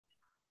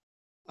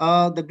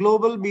The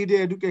Global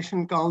Media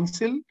Education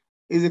Council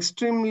is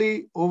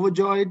extremely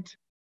overjoyed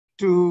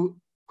to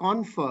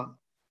confer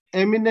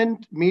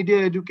Eminent Media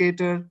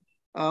Educator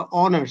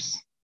honors.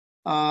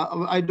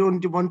 I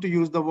don't want to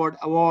use the word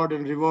award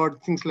and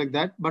reward, things like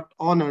that, but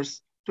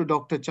honors to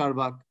Dr.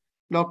 Charvak.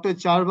 Dr.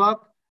 Charvak,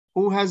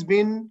 who has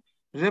been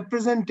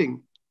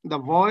representing the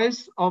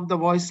voice of the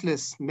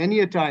voiceless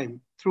many a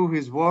time through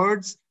his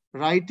words,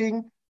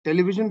 writing,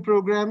 television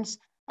programs,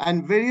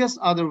 and various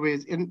other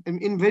ways,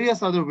 in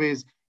various other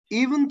ways,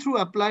 even through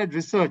applied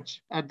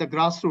research at the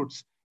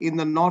grassroots in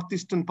the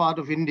northeastern part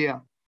of India,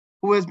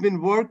 who has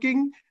been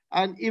working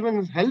and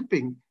even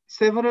helping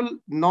several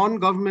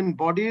non-government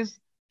bodies,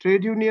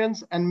 trade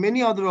unions, and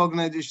many other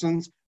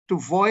organizations to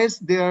voice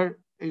their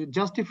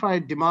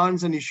justified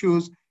demands and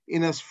issues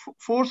in a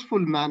forceful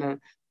manner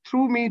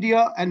through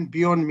media and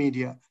beyond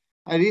media.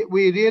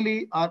 We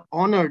really are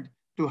honored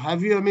to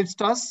have you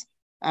amidst us,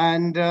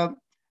 and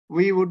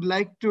we would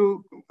like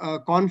to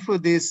confer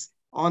these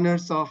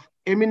honors of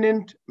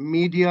Eminent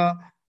Media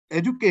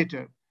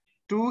Educator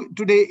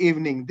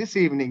this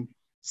evening.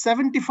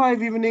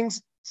 75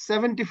 evenings,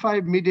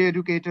 75 media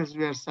educators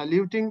we are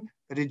saluting,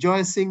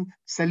 rejoicing,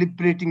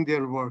 celebrating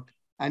their work.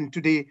 And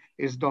today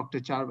is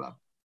Dr. Charvak.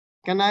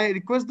 Can I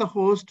request the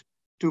host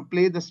to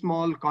play the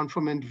small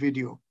conferment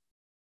video?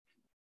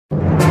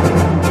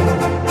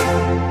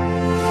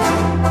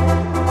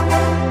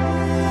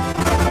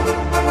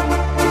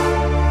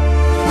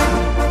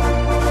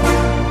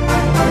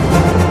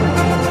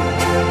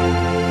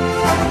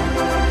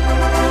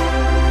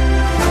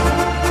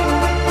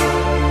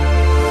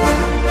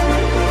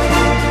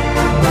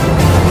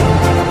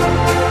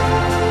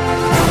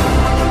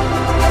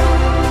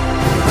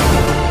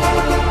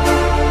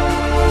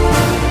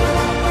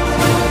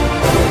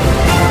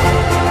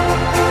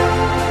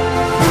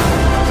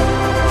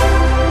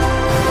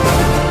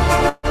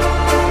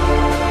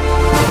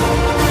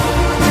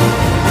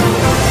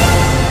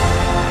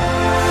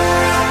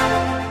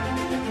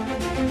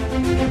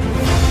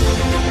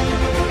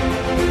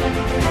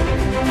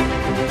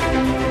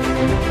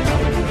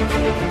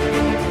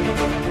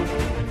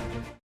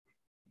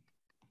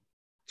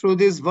 Through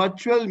this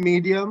virtual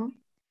medium,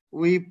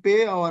 we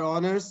pay our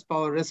honors,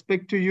 our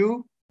respect to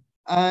you,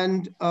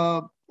 and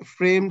a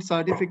framed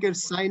certificate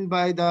signed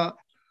by the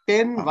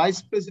 10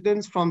 vice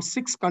presidents from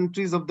 6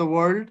 countries of the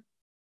world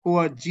who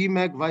are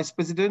GMEC vice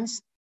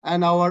presidents,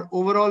 and our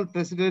overall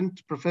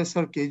president,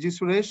 Professor KG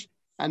Suresh,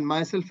 and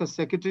myself as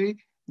secretary.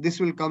 This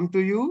will come to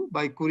you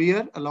by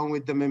courier along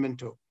with the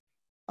memento.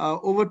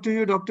 Over to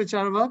you, Dr.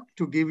 Charvak,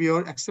 to give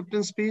your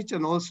acceptance speech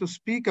and also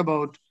speak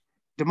about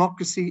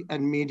democracy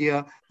and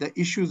media, the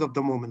issues of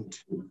the moment.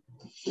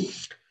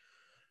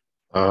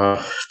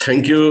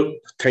 Thank you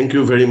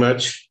very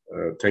much.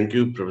 Thank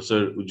you,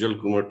 Professor Ujjwal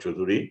Kumar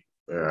Chaudhuri.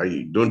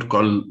 I don't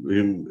call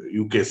him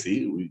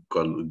UKC, we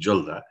call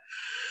Ujjwal.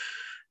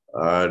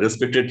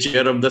 Respected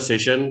chair of the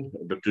session,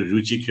 Dr.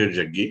 Ruchi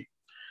Kher-Jaggi.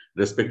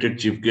 Respected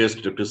chief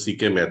guest, Dr.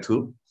 C.K.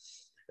 Mathu.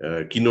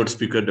 Keynote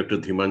speaker, Dr.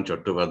 Dhiman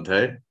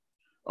Chattopadhyay.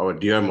 Our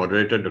dear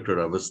moderator, Dr.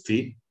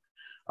 Avasthi.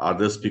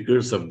 Other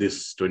speakers of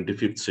this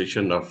 25th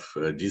session of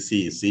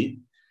GCEC,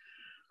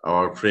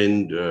 our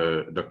friend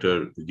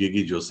Dr.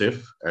 Gigi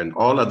Joseph, and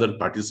all other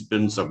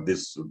participants of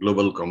this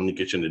Global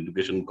Communication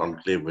Education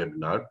Conclave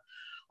webinar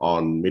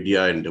on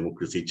media and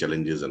democracy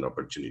challenges and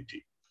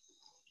opportunity.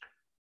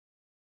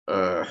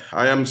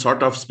 I am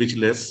sort of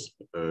speechless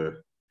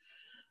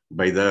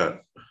by the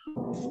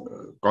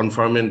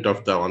conferment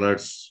of the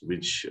honors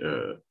which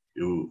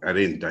you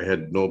arranged. I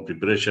had no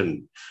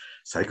preparation,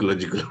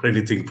 psychological or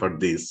anything for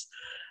this.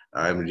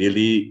 I'm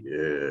really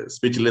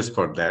speechless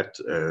for that.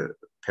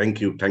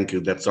 Thank you.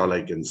 That's all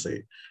I can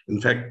say.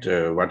 In fact,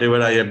 whatever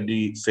I am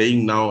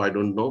saying now, I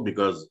don't know,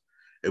 because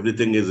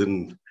everything is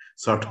in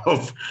sort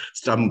of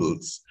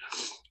stumbles.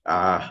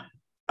 I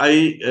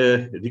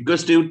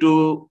request you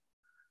to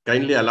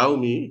kindly allow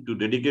me to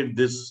dedicate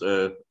this,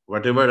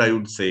 whatever I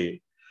would say.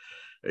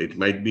 It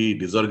might be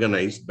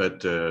disorganized,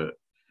 but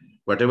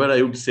whatever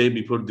I would say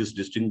before this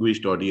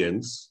distinguished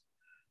audience,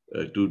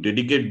 to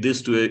dedicate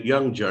this to a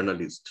young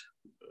journalist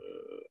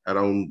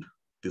around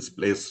this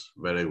place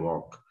where I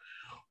walk,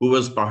 who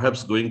was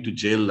perhaps going to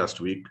jail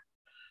last week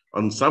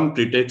on some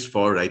pretext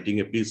for writing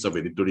a piece of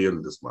editorial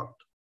this month.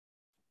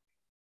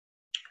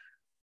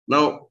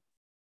 Now,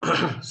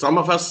 some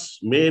of us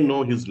may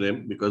know his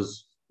name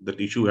because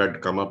that issue had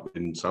come up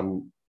in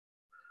some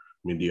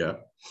media.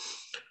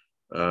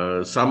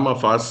 Some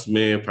of us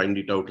may find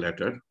it out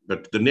later,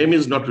 but the name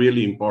is not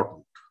really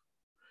important.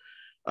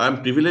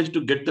 I'm privileged to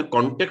get the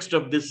context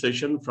of this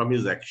session from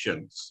his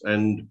actions,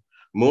 and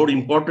more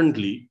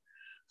importantly,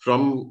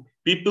 from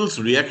people's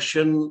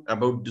reaction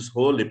about this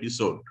whole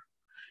episode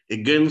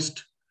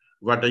against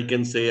what I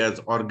can say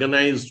as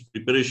organized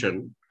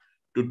preparation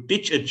to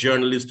teach a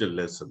journalist a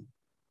lesson.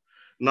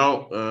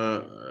 Now,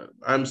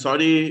 I'm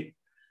sorry,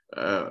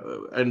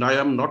 and I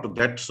am not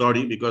that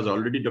sorry, because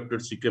already Dr.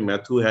 C.K.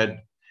 Mathu had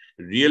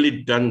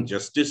really done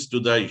justice to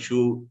the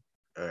issue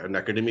an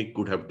academic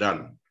could have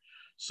done.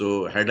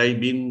 So had I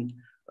been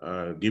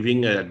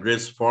giving an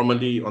address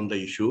formally on the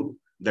issue,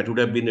 that would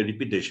have been a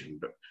repetition.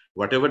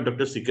 Whatever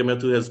Dr. C.K.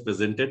 Mathur has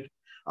presented,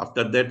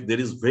 after that, there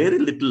is very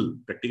little,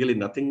 practically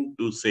nothing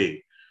to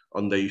say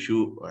on the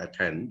issue at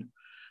hand.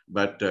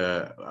 But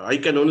I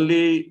can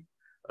only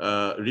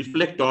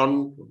reflect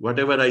on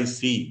whatever I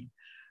see,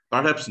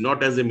 perhaps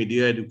not as a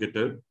media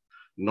educator,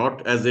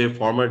 not as a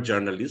former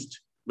journalist,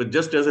 but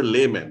just as a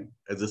layman,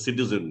 as a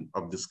citizen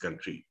of this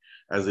country,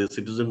 as a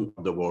citizen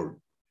of the world.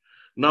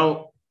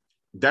 Now,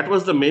 that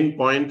was the main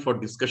point for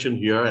discussion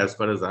here, as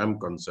far as I'm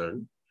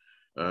concerned,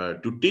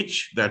 to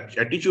teach that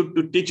attitude,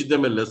 to teach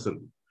them a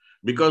lesson,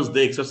 because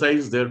they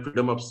exercise their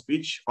freedom of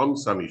speech on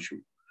some issue.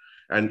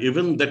 And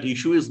even that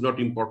issue is not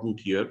important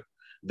here.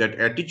 That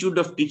attitude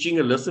of teaching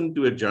a lesson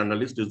to a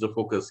journalist is the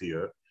focus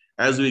here,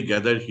 as we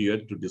gather here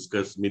to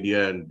discuss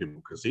media and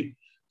democracy,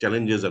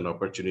 challenges and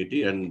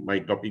opportunity. And my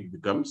topic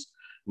becomes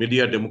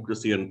media,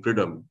 democracy, and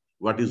freedom,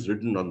 what is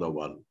written on the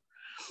wall.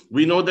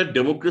 We know that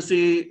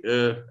democracy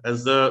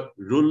as the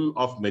rule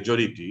of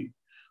majority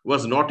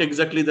was not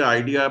exactly the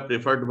idea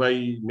preferred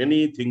by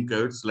many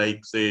thinkers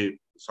like, say,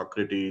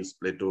 Socrates,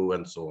 Plato,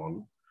 and so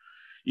on.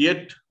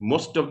 Yet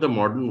most of the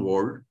modern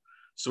world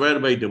swear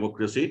by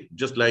democracy,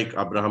 just like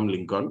Abraham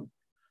Lincoln.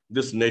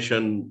 This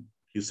nation,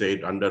 he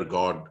said, under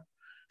God,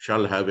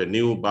 shall have a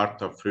new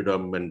birth of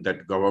freedom, and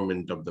that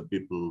government of the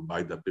people,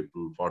 by the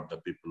people, for the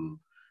people,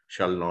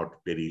 shall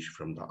not perish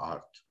from the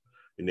earth,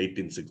 in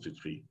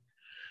 1863.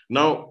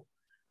 Now,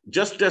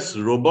 just as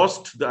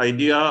robust the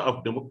idea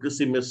of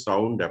democracy may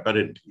sound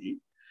apparently,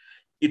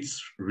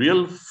 its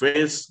real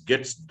face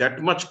gets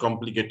that much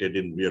complicated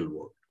in real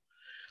world.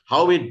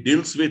 How it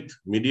deals with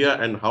media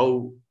and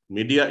how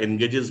media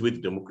engages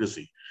with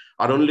democracy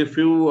are only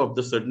few of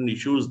the certain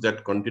issues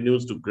that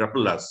continues to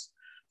grapple us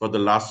for the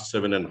last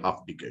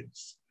 7.5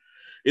 decades.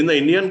 In the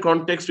Indian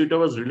context, it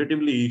was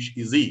relatively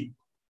easy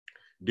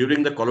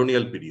during the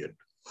colonial period.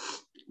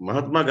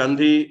 Mahatma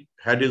Gandhi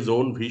had his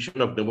own vision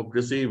of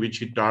democracy, which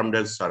he termed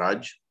as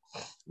Swaraj,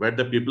 where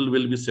the people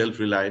will be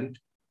self-reliant.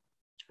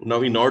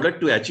 Now, in order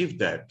to achieve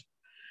that,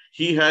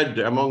 he had,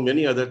 among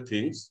many other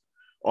things,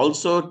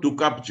 also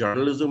took up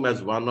journalism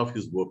as one of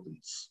his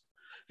weapons.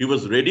 He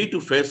was ready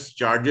to face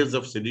charges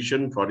of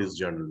sedition for his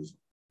journalism.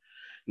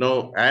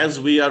 Now, as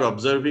we are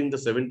observing the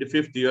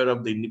 75th year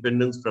of the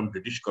independence from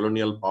British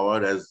colonial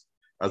power as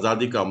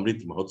Azadi Ka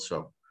Amrit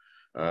Mahotsav,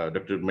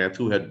 Dr.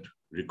 Mathur had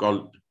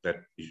recalled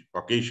that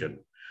occasion.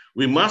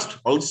 We must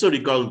also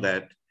recall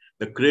that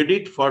the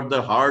credit for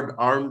the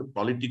hard-earned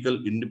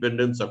political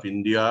independence of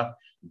India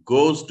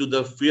goes to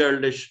the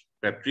fearless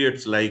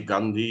patriots like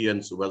Gandhi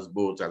and Subhash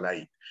Bose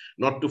alike,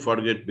 not to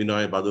forget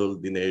Binoy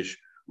Badal, Dinesh,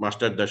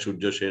 Master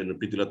Surya Sen,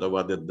 Pritilata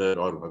Wadeddar,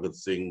 or Bhagat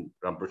Singh,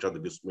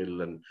 Ramprasad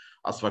Bismil, and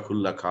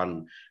Asfaqullah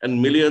Khan,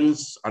 and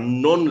millions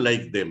unknown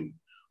like them,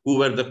 who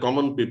were the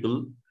common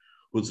people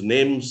whose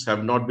names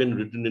have not been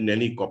written in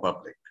any copper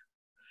plate.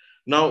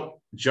 Now,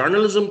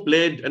 journalism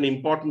played an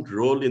important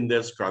role in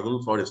their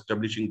struggle for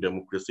establishing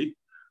democracy,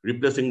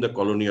 replacing the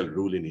colonial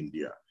rule in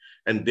India.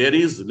 And there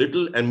is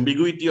little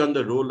ambiguity on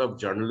the role of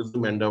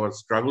journalism and our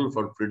struggle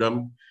for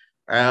freedom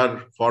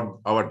for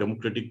our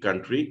democratic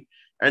country,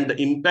 and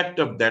the impact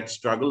of that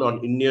struggle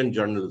on Indian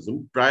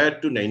journalism prior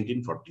to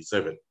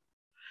 1947.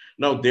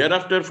 Now,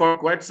 thereafter, for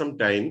quite some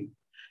time,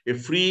 a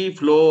free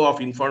flow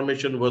of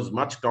information was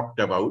much talked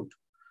about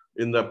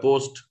in the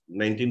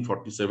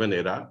post-1947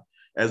 era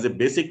as a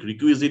basic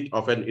requisite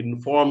of an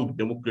informed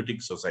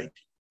democratic society.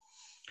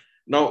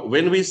 Now,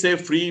 when we say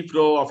free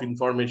flow of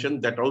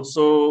information, that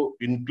also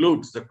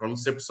includes the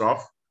concepts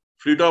of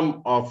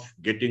freedom of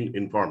getting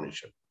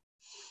information.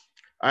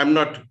 I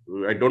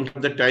don't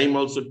have the time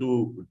also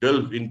to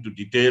delve into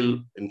detail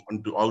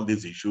into all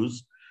these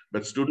issues,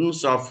 but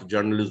students of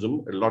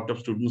journalism, a lot of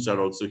students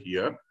are also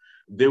here.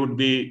 They would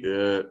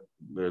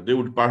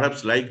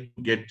perhaps like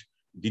to get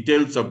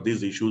details of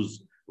these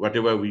issues,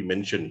 whatever we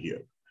mention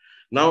here.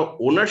 Now,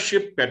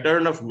 ownership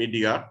pattern of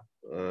media,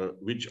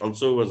 which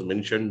also was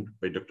mentioned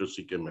by Dr.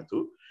 C.K.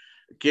 Mathur,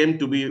 came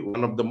to be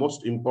one of the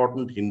most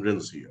important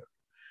hindrances here.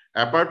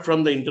 Apart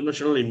from the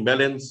international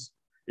imbalance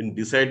in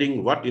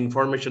deciding what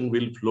information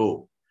will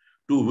flow,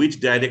 to which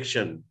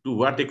direction, to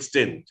what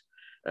extent,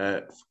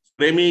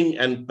 framing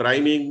and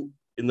priming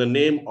in the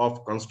name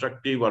of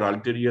constructive or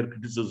ulterior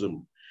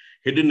criticism,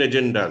 hidden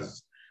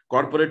agendas,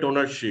 corporate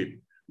ownership,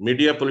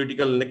 media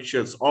political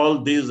nexus,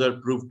 all these are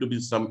proved to be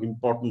some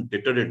important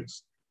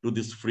deterrents to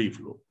this free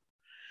flow.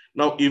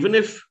 Now, even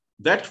if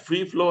that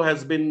free flow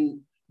has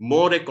been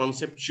more a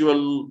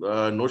conceptual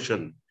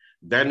notion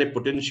than a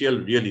potential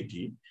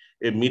reality,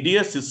 a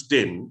media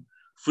system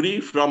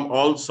free from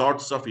all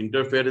sorts of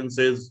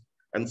interferences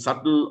and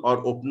subtle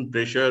or open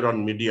pressure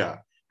on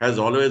media has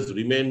always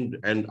remained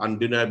an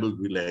undeniable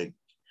reality.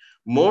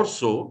 More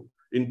so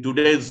in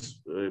today's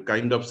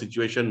kind of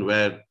situation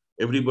where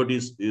everybody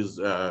is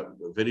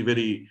very,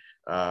 very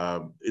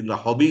in the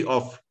hobby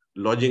of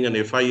lodging an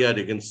FIR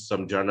against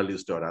some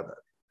journalist or other.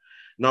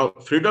 Now,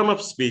 freedom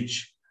of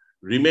speech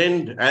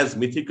remained as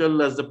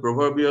mythical as the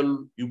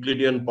proverbial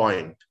Euclidean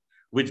point,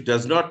 which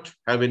does not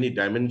have any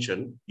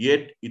dimension,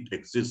 yet it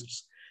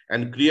exists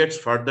and creates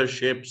further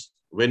shapes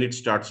when it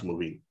starts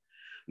moving.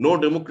 No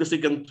democracy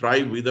can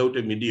thrive without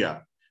a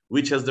media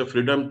which has the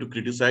freedom to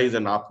criticize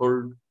and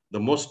uphold the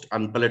most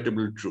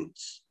unpalatable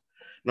truths.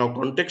 Now,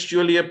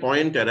 contextually, a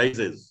point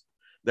arises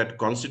that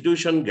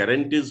Constitution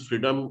guarantees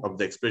freedom of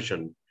the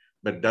expression,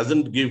 but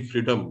doesn't give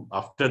freedom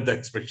after the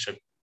expression.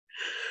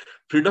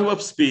 Freedom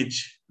of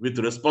speech with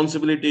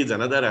responsibility is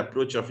another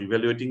approach of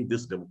evaluating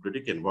this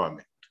democratic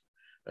environment.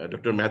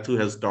 Dr. Matthew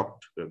has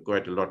talked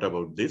quite a lot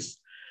about this.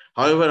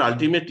 However,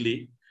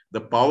 ultimately,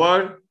 the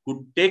power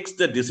who takes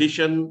the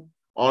decision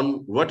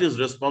on what is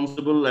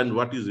responsible and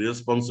what is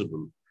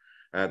irresponsible,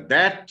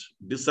 that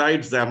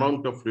decides the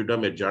amount of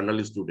freedom a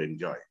journalist would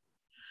enjoy.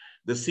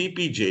 The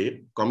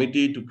CPJ,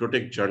 Committee to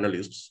Protect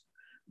Journalists,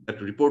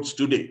 that reports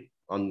today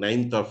on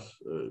 9th of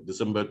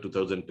December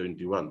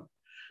 2021,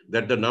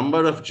 that the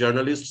number of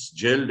journalists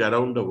jailed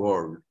around the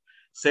world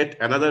set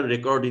another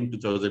record in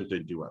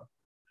 2021.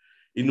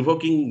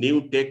 Invoking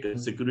new tech and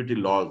security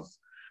laws,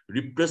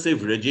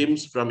 repressive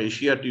regimes from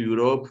Asia to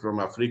Europe, from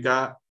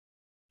Africa,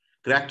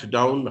 cracked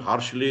down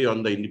harshly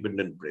on the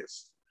independent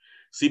press.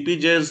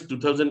 CPJ's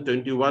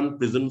 2021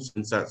 prison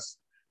census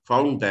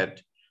found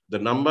that the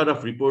number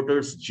of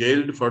reporters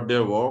jailed for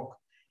their work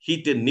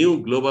hit a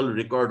new global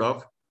record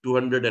of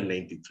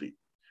 293,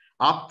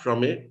 up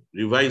from a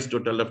revised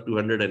total of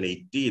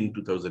 280 in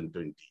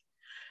 2020.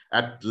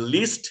 At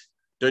least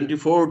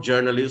 24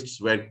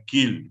 journalists were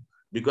killed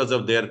because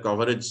of their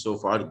coverage so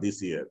far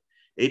this year.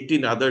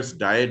 18 others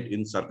died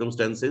in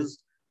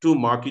circumstances too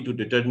murky to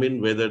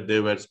determine whether they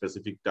were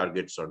specific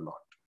targets or not.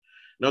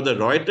 Now, the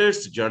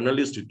Reuters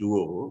journalist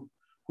duo,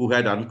 who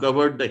had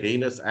uncovered the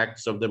heinous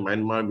acts of the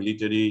Myanmar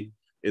military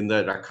in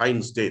the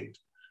Rakhine state,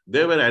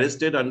 they were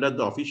arrested under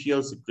the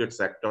Official Secrets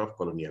Act of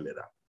colonial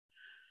era.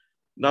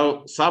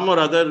 Now, some or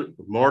other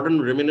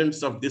modern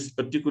remnants of this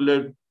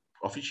particular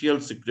Official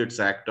Secrets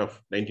Act of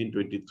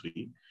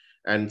 1923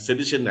 and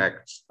Sedition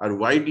Acts are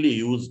widely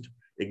used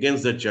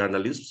against the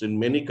journalists in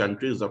many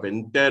countries of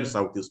entire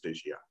Southeast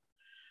Asia.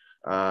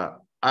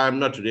 I am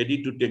not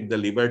ready to take the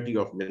liberty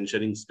of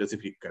mentioning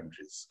specific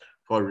countries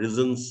for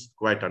reasons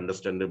quite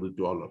understandable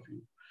to all of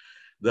you.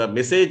 The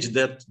message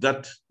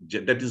that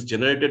is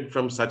generated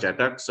from such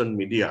attacks on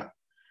media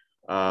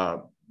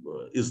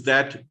is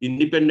that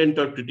independent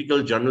or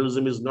critical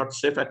journalism is not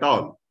safe at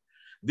all.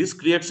 This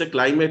creates a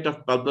climate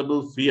of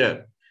palpable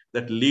fear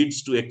that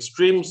leads to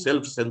extreme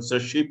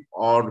self-censorship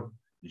or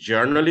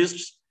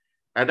journalists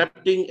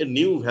adapting a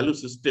new value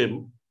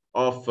system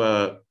of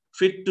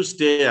fit to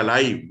stay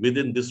alive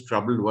within these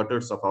troubled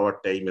waters of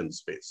our time and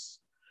space.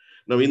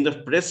 Now, in the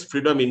Press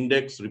Freedom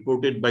Index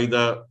reported by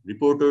the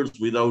Reporters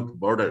Without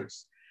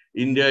Borders,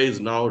 India is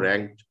now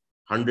ranked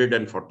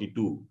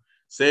 142,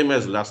 same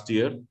as last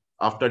year,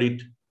 after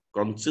it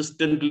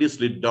consistently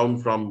slid down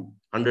from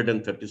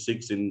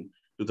 136 in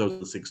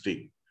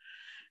 2016.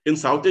 In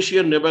South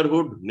Asian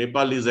neighborhood,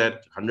 Nepal is at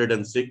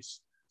 106,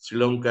 Sri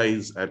Lanka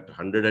is at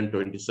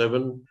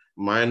 127,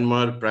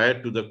 Myanmar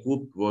prior to the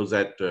coup was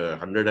at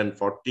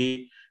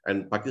 140,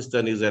 and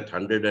Pakistan is at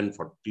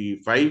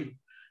 145,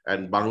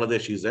 and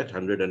Bangladesh is at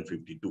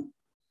 152.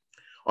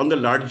 On the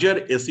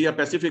larger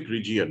Asia-Pacific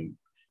region,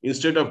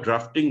 instead of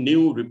drafting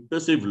new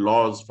repressive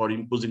laws for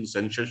imposing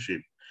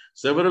censorship,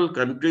 several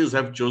countries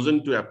have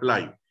chosen to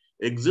apply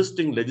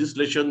existing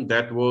legislation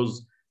that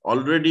was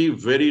already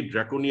very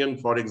draconian,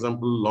 for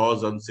example,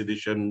 laws on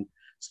sedition,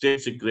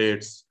 state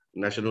secrets,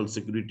 national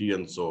security,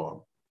 and so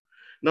on.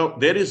 Now,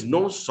 there is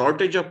no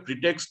shortage of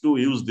pretext to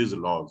use these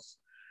laws.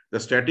 The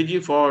strategy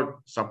for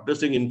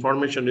suppressing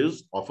information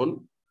is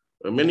often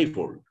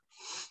manifold.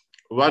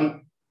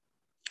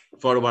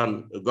 For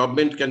one,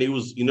 government can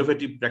use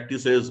innovative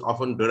practices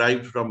often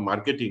derived from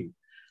marketing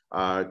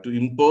to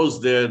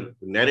impose their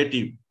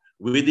narrative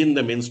within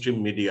the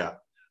mainstream media,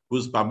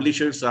 whose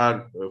publishers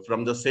are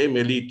from the same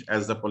elite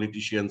as the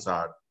politicians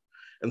are.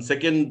 And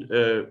second,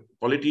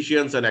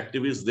 politicians and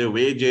activists, they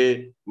wage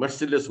a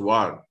merciless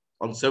war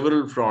on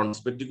several fronts,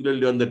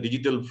 particularly on the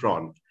digital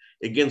front,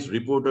 against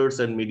reporters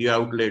and media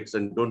outlets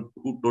and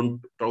who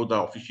don't toe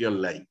the official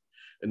line,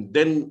 and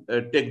then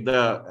take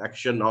the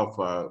action of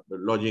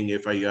lodging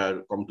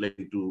FIR,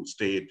 complaint to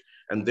state,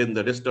 and then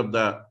the rest of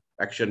the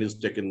action is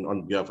taken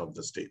on behalf of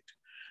the state.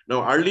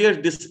 Now, earlier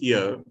this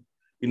year,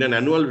 in an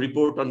annual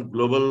report on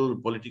global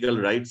political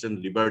rights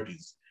and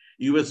liberties,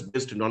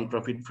 US-based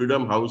nonprofit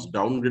Freedom House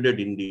downgraded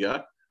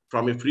India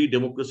from a free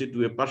democracy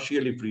to a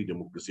partially free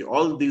democracy.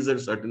 All these are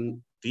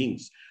certain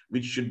things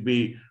which should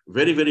be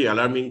very, very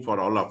alarming for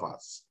all of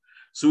us.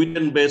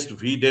 Sweden-based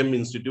VDEM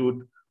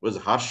Institute was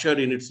harsher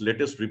in its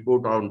latest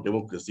report on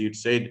democracy. It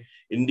said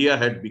India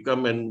had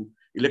become an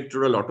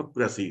electoral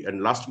autocracy,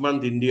 and last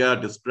month India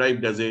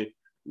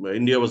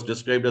was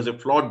described as a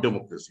flawed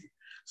democracy,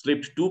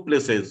 slipped 2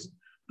 places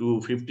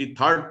to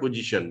 53rd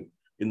position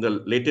in the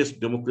latest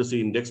democracy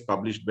index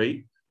published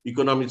by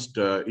Economist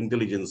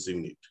Intelligence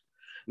Unit.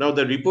 Now,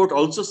 the report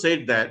also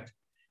said that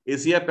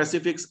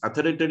Asia-Pacific's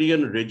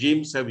authoritarian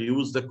regimes have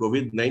used the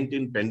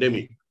COVID-19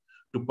 pandemic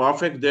to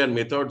perfect their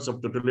methods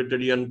of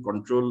totalitarian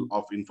control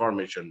of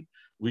information,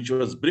 which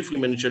was briefly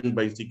mentioned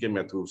by C.K.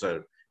 Mathur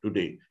sir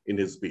today in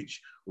his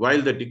speech,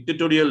 while the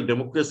dictatorial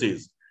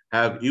democracies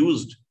have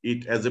used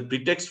it as a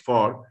pretext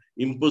for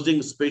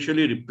imposing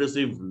specially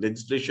repressive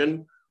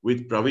legislation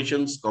with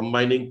provisions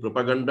combining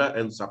propaganda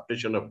and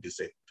suppression of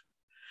dissent.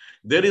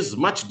 There is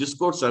much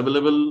discourse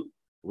available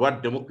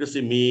what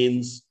democracy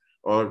means,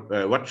 or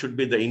what should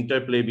be the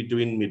interplay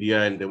between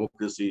media and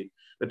democracy.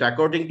 But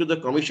according to the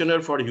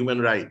Commissioner for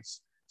Human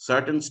Rights,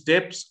 certain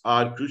steps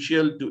are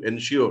crucial to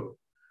ensure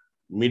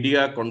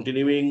media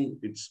continuing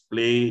its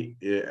play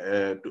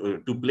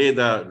to play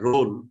the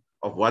role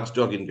of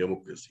watchdog in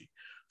democracy.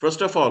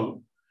 First of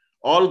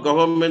all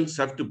governments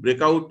have to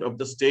break out of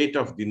the state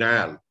of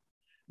denial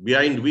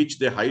behind which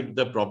they hide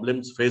the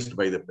problems faced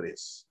by the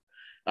press.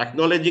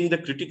 Acknowledging the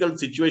critical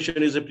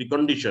situation is a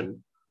precondition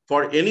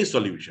for any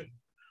solution.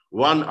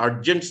 One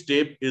urgent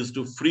step is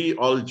to free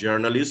all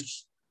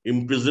journalists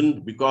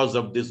imprisoned because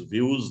of these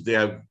views they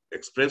have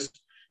expressed,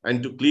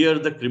 and to clear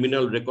the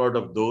criminal record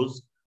of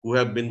those who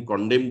have been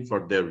condemned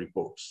for their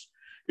reports.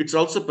 It's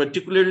also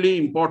particularly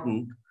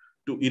important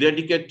to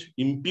eradicate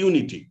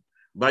impunity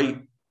by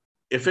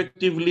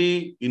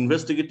effectively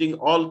investigating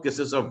all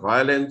cases of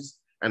violence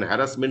and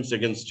harassments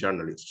against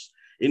journalists,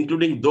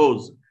 including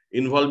those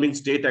involving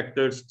state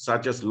actors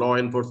such as law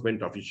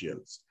enforcement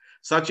officials.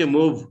 Such a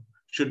move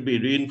should be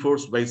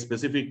reinforced by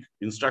specific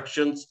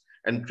instructions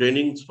and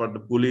trainings for the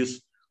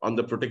police on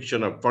the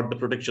protection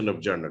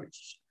of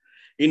journalists.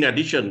 In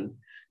addition,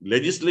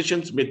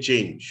 legislations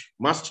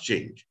must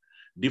change.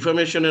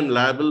 Defamation and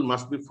libel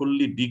must be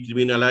fully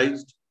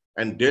decriminalized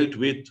and dealt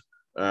with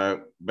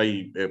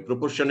by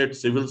proportionate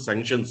civil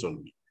sanctions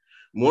only.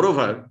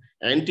 Moreover,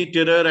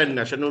 anti-terror and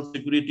national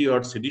security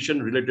or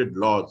sedition-related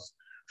laws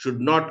should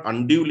not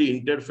unduly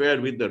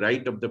interfere with the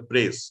right of the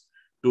press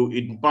to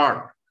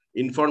impart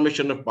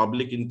information of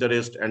public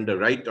interest and the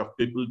right of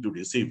people to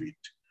receive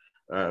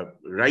it.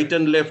 Right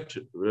and left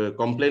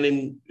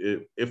complaining,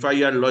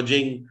 FIR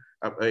lodging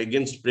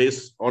against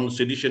press on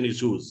sedition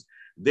issues,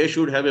 they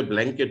should have a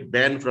blanket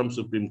ban from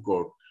Supreme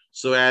Court,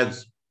 so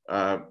as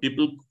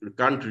people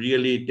can't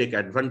really take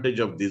advantage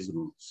of these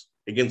rules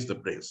against the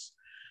press.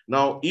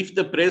 Now, if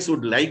the press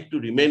would like to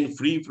remain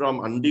free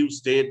from undue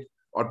state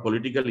or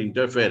political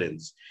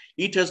interference,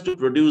 it has to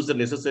produce the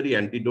necessary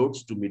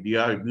antidotes to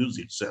media abuse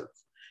itself,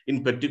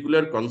 in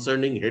particular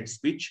concerning hate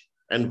speech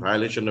and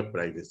violation of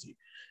privacy.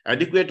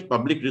 Adequate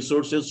public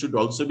resources should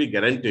also be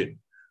guaranteed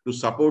to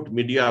support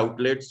media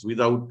outlets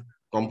without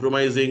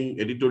compromising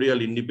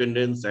editorial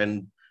independence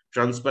and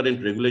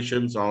transparent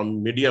regulations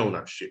on media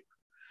ownership.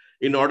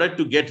 In order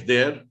to get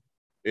there,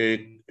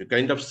 a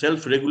kind of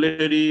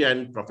self-regulatory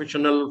and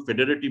professional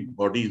federative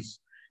bodies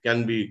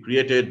can be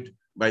created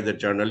by the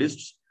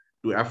journalists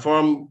to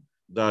affirm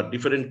the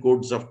different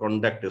codes of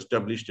conduct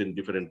established in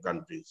different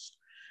countries.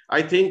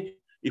 I think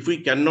if we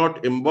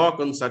cannot embark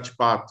on such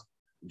path,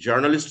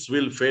 journalists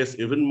will face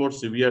even more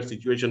severe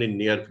situation in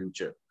near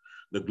future.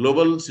 The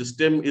global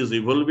system is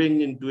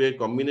evolving into a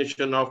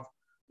combination of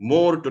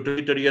more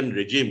totalitarian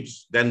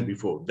regimes than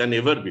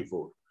ever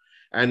before.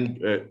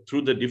 And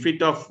through the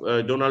defeat of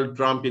Donald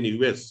Trump in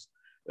US,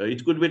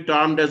 it could be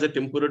termed as a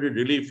temporary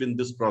relief in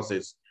this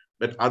process,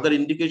 but other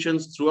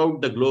indications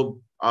throughout the globe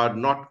are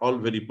not all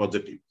very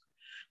positive.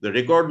 The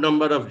record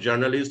number of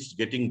journalists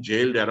getting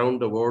jailed around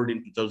the world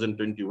in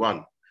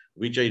 2021,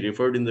 which I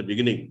referred in the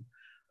beginning,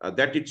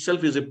 that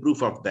itself is a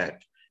proof of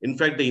that. In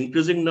fact, the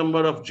increasing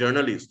number of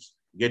journalists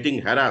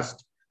getting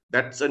harassed,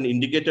 that's an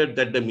indicator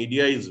that the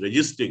media is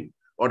resisting,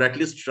 or at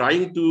least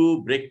trying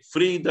to break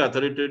free the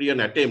authoritarian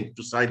attempt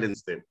to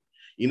silence them.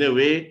 In a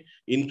way,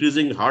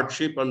 increasing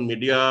hardship on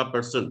media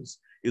persons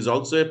is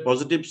also a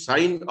positive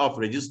sign of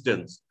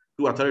resistance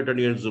to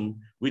authoritarianism,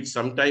 which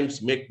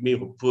sometimes make me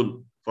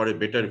hopeful for a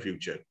better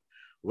future.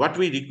 What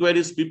we require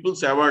is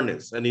people's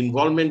awareness and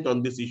involvement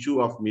on this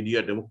issue of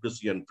media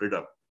democracy and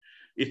freedom.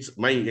 It's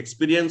my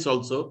experience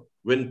also,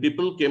 when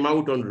people came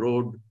out on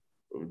road,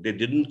 they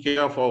didn't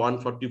care for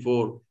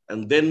 144,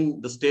 and then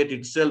the state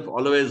itself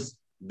always,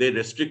 they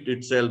restrict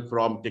itself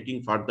from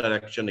taking further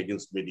action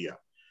against media.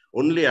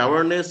 Only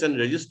awareness and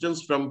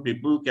resistance from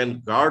people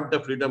can guard the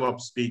freedom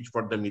of speech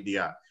for the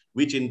media,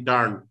 which in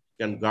turn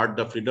can guard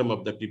the freedom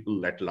of the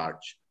people at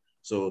large.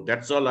 So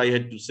that's all I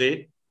had to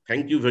say.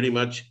 Thank you very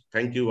much.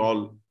 Thank you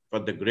all for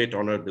the great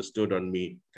honor bestowed on me.